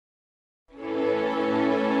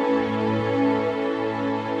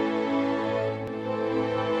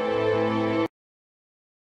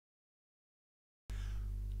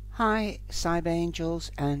Hi cyber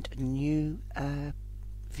angels and new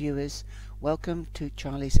viewers, welcome to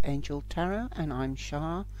Charlie's Angel Tarot, and I'm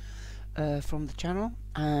Shah from the channel,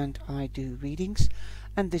 and I do readings.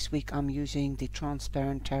 And this week I'm using the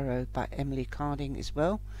Transparent Tarot by Emily Carding as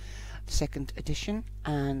well, the second edition,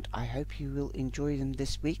 and I hope you will enjoy them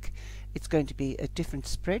this week. It's going to be a different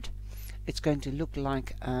spread. It's going to look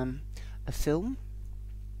like a film,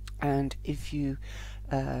 and if you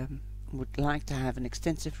would like to have an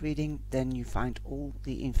extensive reading, then you find all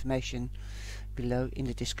the information below in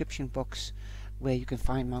the description box, where you can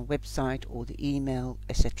find my website or the email,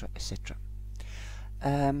 etc, etc.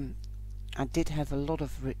 I did have a lot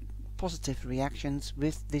of positive reactions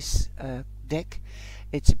with this deck.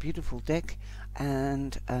 It's a beautiful deck,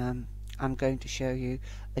 and I'm going to show you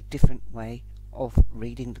a different way of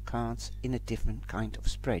reading the cards in a different kind of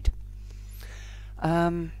spread.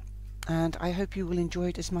 And I hope you will enjoy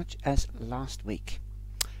it as much as last week.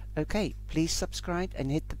 Okay, please subscribe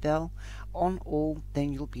and hit the bell on all,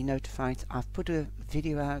 then you'll be notified. I've put a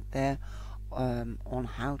video out there on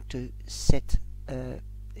how to set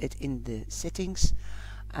it in the settings,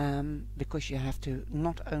 because you have to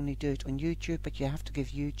not only do it on YouTube, but you have to give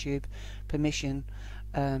YouTube permission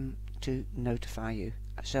to notify you.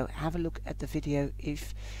 So have a look at the video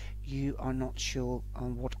if you are not sure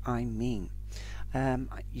on what I mean.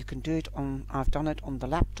 You can do it on, I've done it on the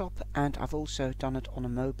laptop, and I've also done it on a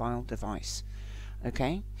mobile device.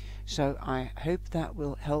 Okay, so I hope that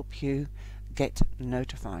will help you get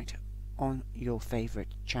notified on your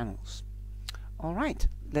favorite channels. Alright,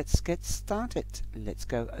 let's get started. Let's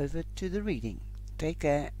go over to the reading. Take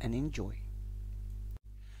care and enjoy.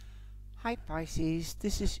 Hi Pisces,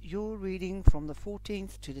 this is your reading from the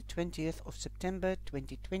 14th to the 20th of September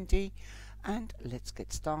 2020, and let's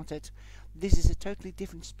get started. This is a totally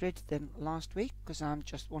different spread than last week, because I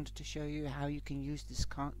just wanted to show you how you can use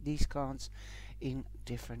these cards in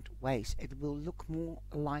different ways. It will look more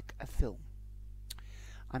like a film.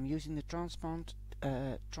 I'm using the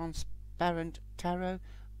Transparent Tarot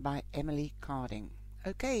by Emily Carding.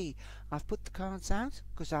 Okay, I've put the cards out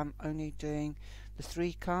because I'm only doing the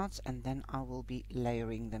 3 cards, and then I will be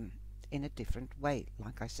layering them in a different way,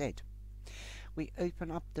 like I said. We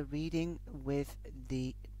open up the reading with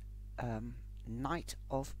the Knight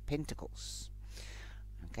of Pentacles.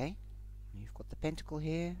 Okay, you've got the Pentacle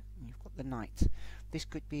here, and you've got the Knight. This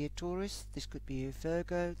could be a Taurus, this could be a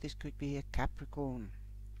Virgo, this could be a Capricorn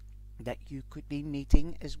that you could be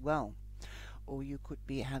meeting as well, or you could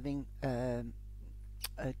be having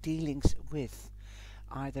dealings with,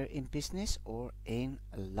 either in business or in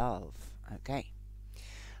love. Okay,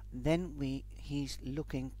 then he's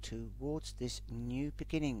looking towards this new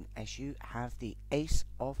beginning, as you have the Ace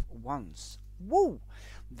of Wands. Woo!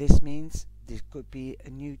 This means this could be a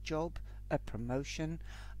new job, a promotion,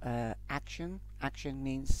 action. Action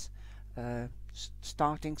means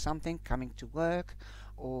starting something, coming to work,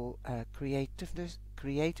 or creativeness.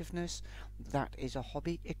 That is a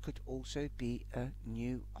hobby. It could also be a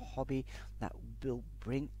new hobby that will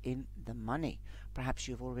bring in the money. Perhaps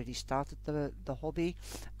you've already started the hobby,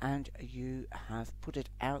 and you have put it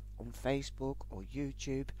out on Facebook or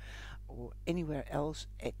YouTube or anywhere else,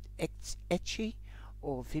 Etsy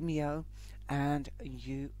or Vimeo, and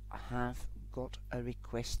you have got a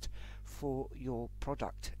request for your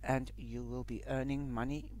product, and you will be earning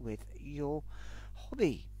money with your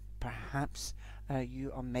hobby. Perhaps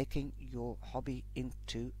you are making your hobby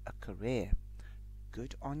into a career.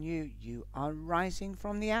 Good on you. You are rising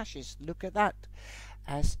from the ashes. Look at that,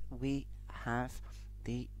 as we have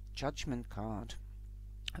the Judgment card.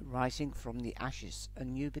 Rising from the ashes, a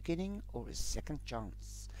new beginning or a second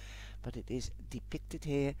chance, but it is depicted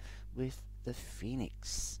here with the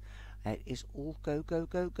Phoenix. It is all go go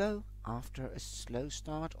go go after a slow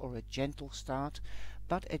start or a gentle start,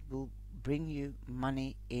 but it will bring you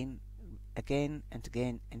money in again and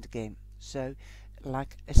again and again, so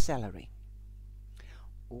like a salary.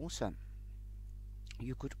 Awesome.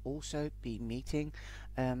 You could also be meeting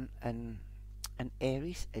an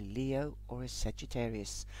Aries, a Leo, or a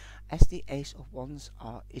Sagittarius, as the Ace of Wands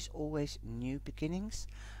is always new beginnings,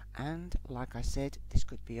 and like I said, this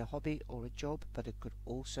could be a hobby or a job, but it could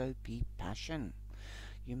also be passion.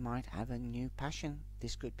 You might have a new passion.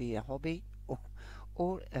 This could be a hobby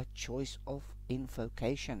or a choice of in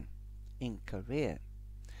vocation, in career.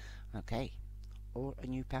 Okay, or a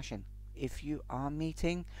new passion. If you are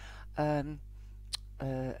meeting a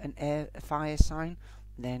fire sign,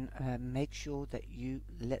 then make sure that you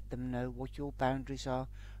let them know what your boundaries are,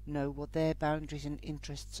 know what their boundaries and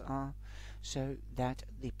interests are, so that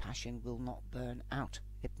the passion will not burn out.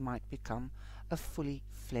 It might become a fully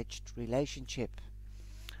fledged relationship.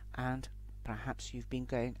 and perhaps you've been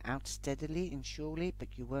going out steadily and surely,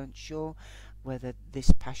 but you weren't sure whether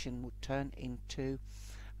this passion would turn into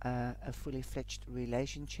a fully fledged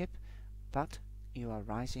relationship, but you are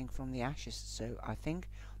rising from the ashes. So I think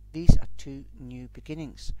these are two new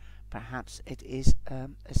beginnings. Perhaps it is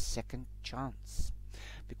a second chance,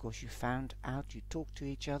 because you found out, you talked to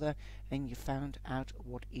each other, and you found out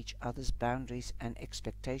what each other's boundaries and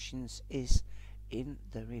expectations is in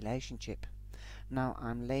the relationship. Now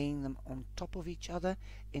I'm laying them on top of each other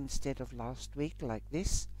instead of last week like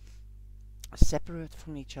this, separate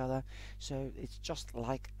from each other. So it's just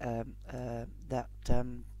like that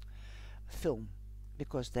film,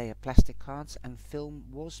 because they are plastic cards, and film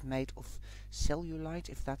was made of cellulite,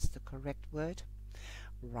 if that's the correct word.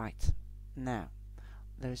 Right, now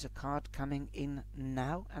there is a card coming in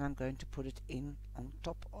now, and I'm going to put it in on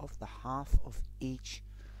top of the half of each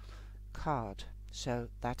card. So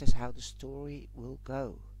that is how the story will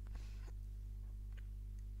go.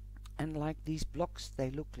 And like these blocks, they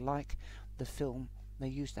look like the film. They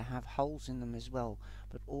used to have holes in them as well,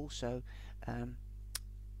 but also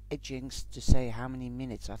edgings to say how many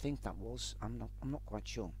minutes. I think that was. I'm not quite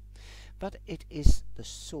sure. But it is the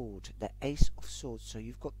sword, the Ace of Swords. So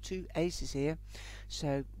you've got two aces here.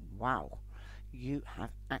 So wow, you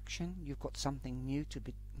have action. You've got something new to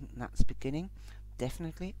be. That's beginning.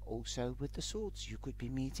 Definitely also with the swords. You could be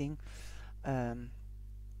meeting a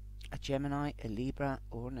Gemini, a Libra,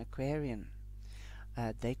 or an Aquarian.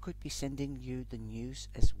 They could be sending you the news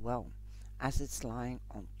as well, as it's lying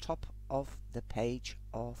on top of the Page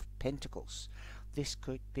of Pentacles. This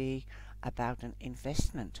could be about an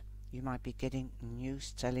investment. You might be getting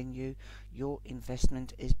news telling you your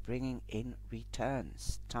investment is bringing in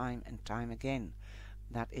returns time and time again.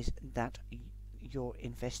 That is that your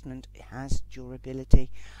investment has durability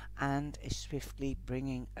and is swiftly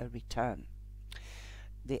bringing a return.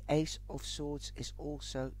 The Ace of Swords is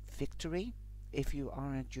also victory. If you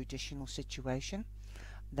are in a judicial situation,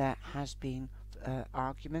 there has been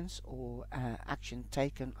arguments or action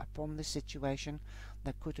taken upon the situation.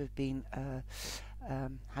 There could have been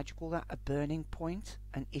how do you call that, a burning point,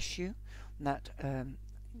 an issue that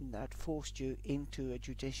that forced you into a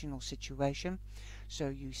judicial situation. So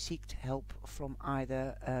you seek help from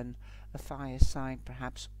either a fire sign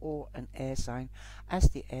perhaps, or an air sign, as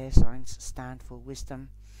the air signs stand for wisdom,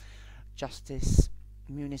 justice,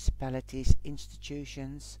 municipalities,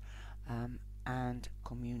 institutions, and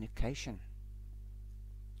communication.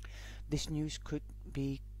 This news could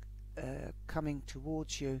be coming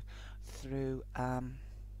towards you through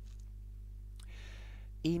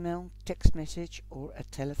email, text message, or a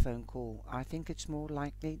telephone call. I think it's more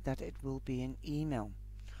likely that it will be an email,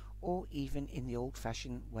 or even in the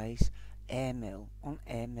old-fashioned ways, airmail, on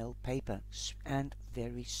airmail paper, and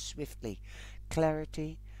very swiftly.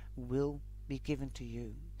 Clarity will be given to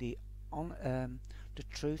you. The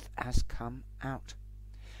truth has come out.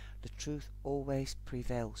 The truth always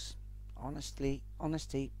prevails. Honesty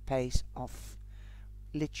pays off.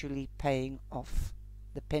 Literally paying off.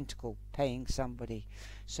 The pentacle, paying somebody.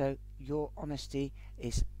 So your honesty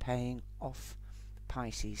is paying off,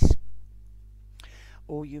 Pisces.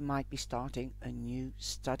 Or you might be starting a new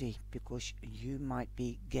study, because you might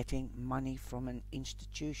be getting money from an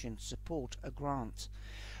institution, support, a grant,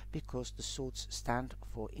 because the swords stand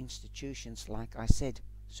for institutions, like I said.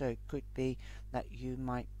 So it could be that you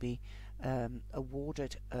might be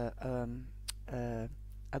awarded a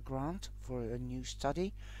grant for a new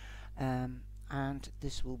study, and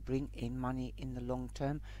this will bring in money in the long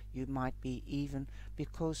term. You might be even,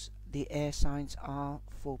 because the air signs are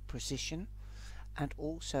for precision, and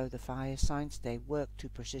also the fire signs, they work to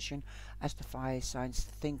precision, as the fire signs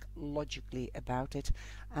think logically about it.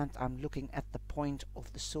 And I'm looking at the point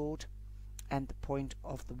of the sword and the point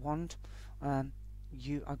of the wand.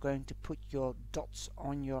 You are going to put your dots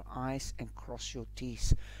on your I's and cross your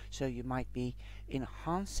T's. So you might be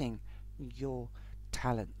enhancing your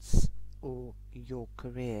talents or your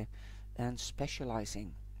career and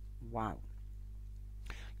specializing. Wow.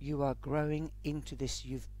 You are growing into this.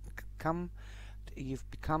 You've become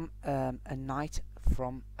a knight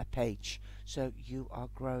from a page. So you are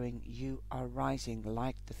growing, you are rising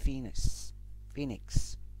like the phoenix.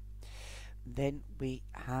 Then we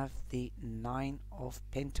have the Nine of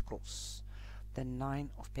Pentacles. The Nine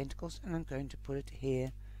of Pentacles, and I'm going to put it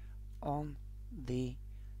here on in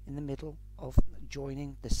the middle of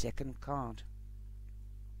joining the second card.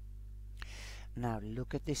 Now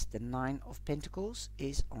look at this. The Nine of Pentacles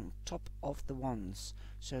is on top of the wands.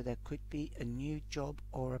 So there could be a new job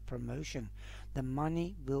or a promotion. The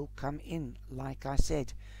money will come in, like I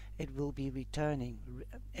said. It will be returning.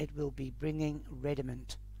 It will be bringing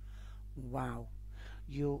rediment. Wow.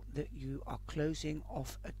 You are closing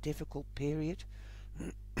off a difficult period.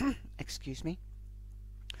 Excuse me.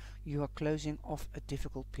 You are closing off a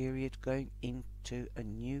difficult period, going into a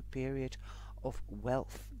new period of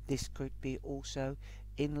wealth. This could be also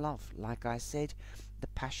in love. Like I said, the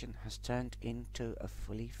passion has turned into a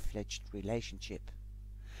fully fledged relationship,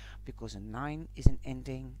 because a 9 is an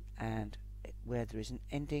ending, and where there is an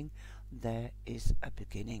ending, there is a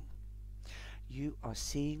beginning. You are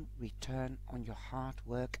seeing return on your hard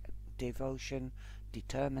work, devotion,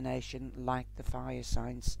 determination, like the fire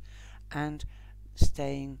signs, and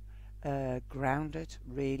staying grounded,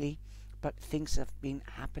 really. But things have been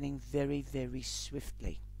happening very, very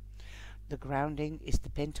swiftly. The grounding is the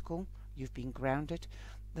pentacle. You've been grounded.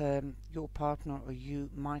 Your partner or you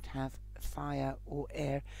might have fire or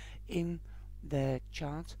air in the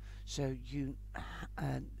chart, so you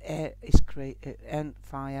air is and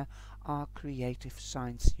fire are creative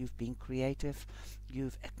signs. You've been creative.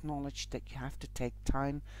 You've acknowledged that you have to take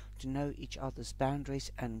time to know each other's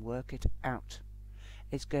boundaries and work it out.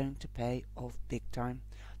 It's going to pay off big time.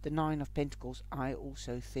 The 9 of Pentacles, I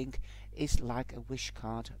also think, is like a wish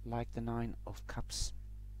card, like the 9 of Cups.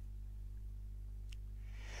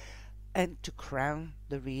 And to crown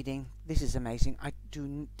the reading, this is amazing. I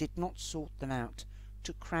did not sort them out.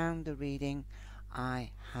 To crown the reading,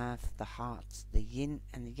 I have the hearts, the yin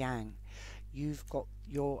and the yang. You've got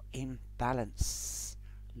your imbalance.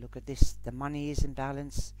 Look at this. The money is in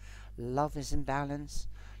balance. Love is in balance.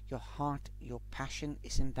 Your heart, your passion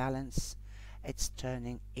is in balance. It's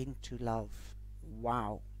turning into love.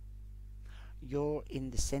 Wow. You're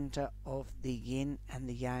in the center of the yin and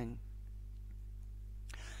the yang.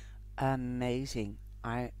 Amazing.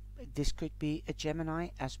 This could be a Gemini,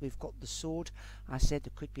 as we've got the sword. I said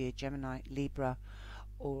there could be a Gemini, Libra,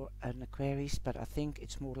 or an Aquarius, but I think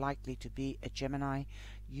it's more likely to be a Gemini.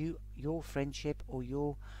 Your friendship or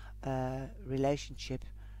your relationship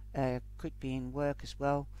could be in work as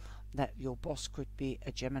well. That your boss could be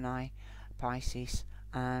a Gemini, Pisces,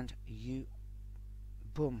 and you,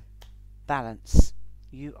 boom, balance.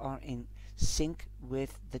 You are in sync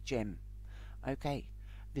with the gem. Okay.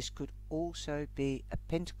 This could also be a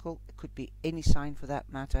pentacle. It could be any sign for that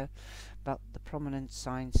matter, but the prominent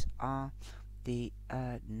signs are the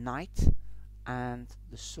knight and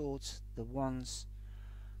the swords, the wands.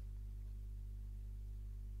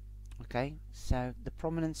 Okay, so the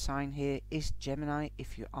prominent sign here is Gemini.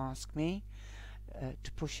 If you ask me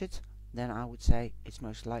to push it, then I would say it's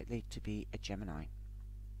most likely to be a Gemini.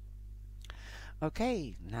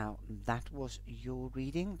 Okay, now that was your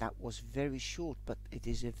reading. That was very short, but it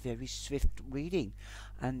is a very swift reading,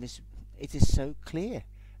 and it is so clear.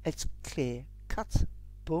 It's clear cut.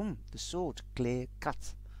 Boom, the sword, clear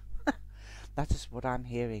cut. That is what I'm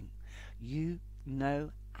hearing. You know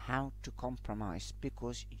how to compromise,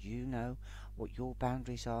 because you know what your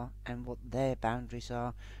boundaries are and what their boundaries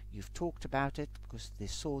are. You've talked about it because the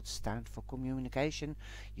swords stand for communication.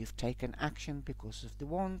 You've taken action because of the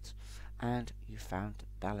wand, and you found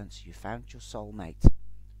balance. You found your soulmate.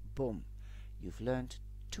 Boom. You've learned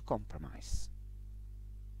to compromise.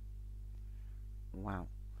 Wow.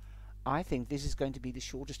 I think this is going to be the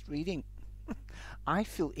shortest reading. I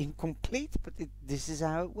feel incomplete, but this is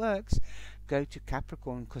how it works. Go to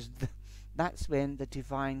Capricorn, because that's when the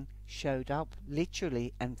divine showed up,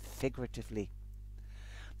 literally and figuratively.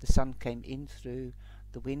 The sun came in through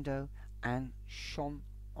the window and shone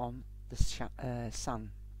on the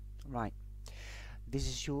sun. Right, this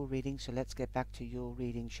is your reading, so let's get back to your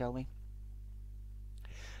reading, shall we?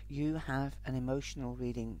 You have an emotional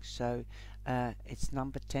reading, so it's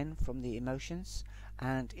number 10 from the emotions,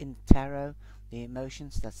 and in tarot, the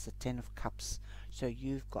emotions, that's the 10 of cups. So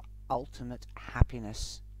you've got ultimate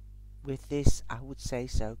happiness with this, I would say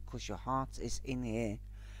so, because your heart is in here.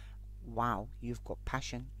 Wow, you've got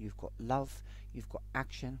passion, you've got love, you've got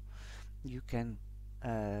action. You can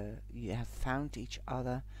you have found each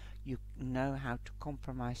other. You know how to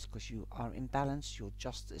compromise because you are in balance. You're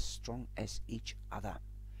just as strong as each other.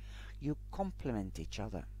 You complement each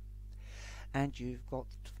other. And you've got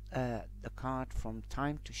the card from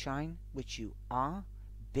time to shine, which you are,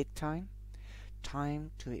 big time.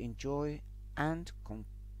 Time to enjoy and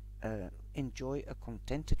enjoy a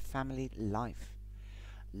contented family life.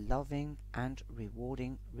 Loving and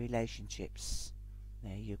rewarding relationships.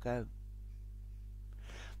 There you go.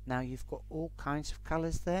 Now you've got all kinds of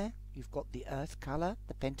colours there. You've got the earth colour,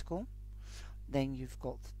 the pentacle. Then you've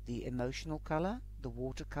got the emotional colour, the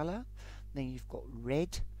water colour. Then you've got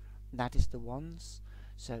red, that is the wands.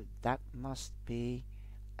 So that must be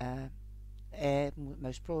air,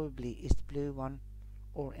 most probably is the blue one,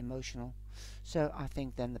 or emotional. So I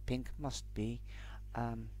think then the pink must be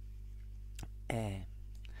air.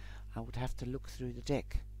 I would have to look through the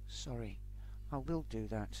deck. Sorry, I will do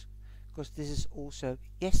that, because this is also,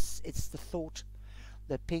 yes, it's the thought.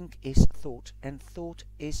 The pink is thought, and thought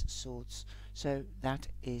is swords. So that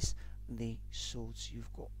is the swords.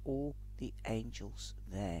 You've got all the angels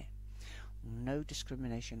there. No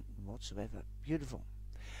discrimination whatsoever. Beautiful.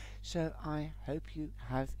 So I hope you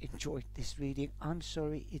have enjoyed this reading. I'm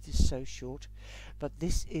sorry it is so short, but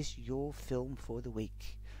this is your film for the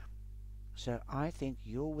week. So I think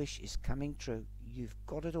your wish is coming true. You've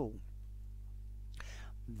got it all.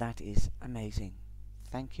 That is amazing.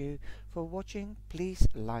 Thank you for watching. Please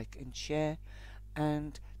like and share,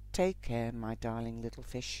 and take care, my darling little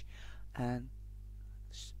fish, and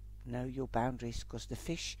know your boundaries, because the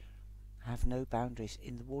fish have no boundaries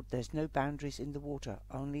in the water. There's no boundaries in the water,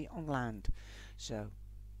 only on land. So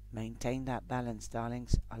maintain that balance,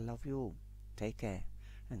 darlings. I love you all. Take care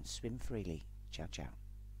and swim freely. Ciao, ciao.